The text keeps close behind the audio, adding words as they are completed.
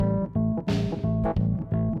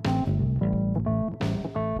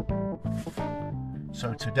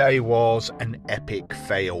So today was an epic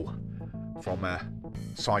fail from a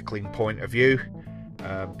cycling point of view,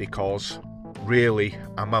 because really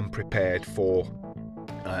I'm unprepared for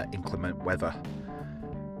inclement weather.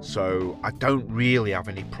 So I don't really have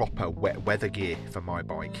any proper wet weather gear for my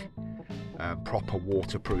bike, proper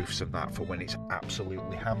waterproofs and that for when it's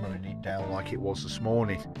absolutely hammering it down like it was this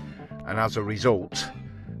morning. And as a result,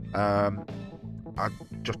 I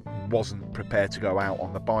just wasn't prepared to go out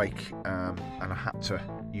on the bike, and I had to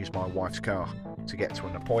use my wife's car to get to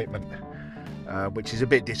an appointment, which is a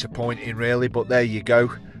bit disappointing really, but there you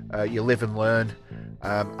go. You live and learn.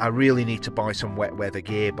 I really need to buy some wet weather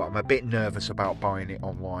gear, but I'm a bit nervous about buying it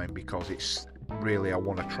online because it's really, I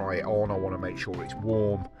want to try it on. I want to make sure it's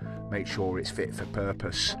warm, make sure it's fit for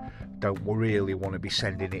purpose. Don't really want to be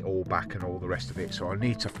sending it all back and all the rest of it, so I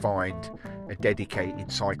need to find a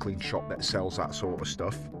dedicated cycling shop that sells that sort of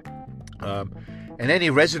stuff. And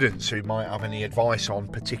any residents who might have any advice on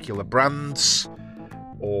particular brands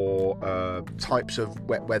or types of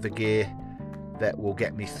wet weather gear that will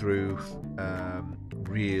get me through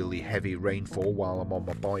really heavy rainfall while I'm on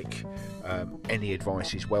my bike, any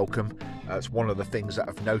advice is welcome. It's one of the things that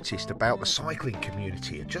I've noticed about the cycling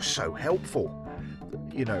community, are just so helpful.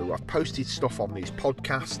 You know, I've posted stuff on these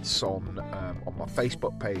podcasts on my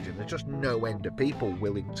Facebook page, and there's just no end of people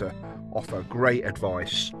willing to offer great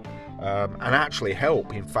advice and actually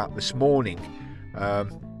help. In fact, this morning I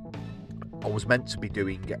was meant to be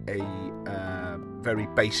doing a very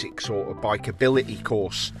basic sort of bikeability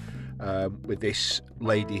course with this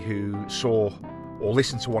lady who saw or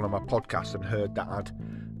listened to one of my podcasts and heard that I'd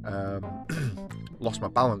lost my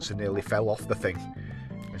balance and nearly fell off the thing.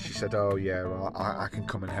 And she said, oh yeah, well, I can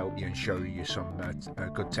come and help you and show you some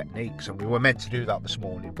good techniques. And we were meant to do that this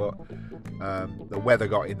morning, but the weather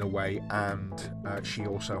got in the way, and she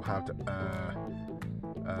also had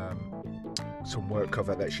some work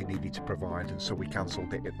cover that she needed to provide, and so we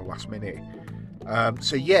cancelled it at the last minute.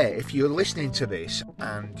 So yeah, if you're listening to this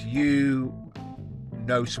and you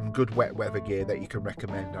know some good wet weather gear that you can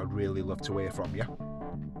recommend, I'd really love to hear from you.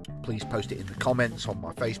 Please post it in the comments on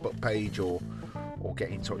my Facebook page or get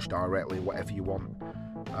in touch directly, whatever you want.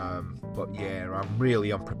 But yeah, I'm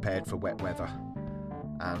really unprepared for wet weather.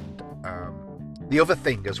 And the other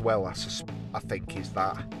thing as well, I think, is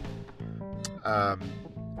that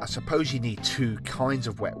I suppose you need two kinds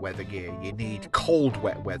of wet weather gear. You need cold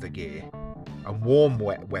wet weather gear and warm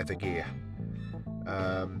wet weather gear,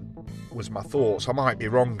 was my thoughts. I might be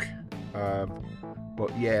wrong,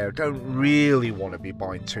 but yeah, I don't really want to be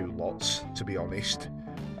buying two lots, to be honest.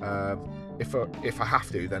 If I have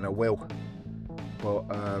to, then I will, but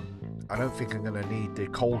I don't think I'm going to need the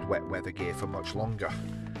cold wet weather gear for much longer.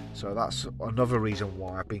 So that's another reason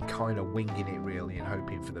why I've been kind of winging it really and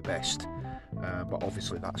hoping for the best, but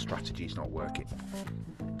obviously that strategy is not working.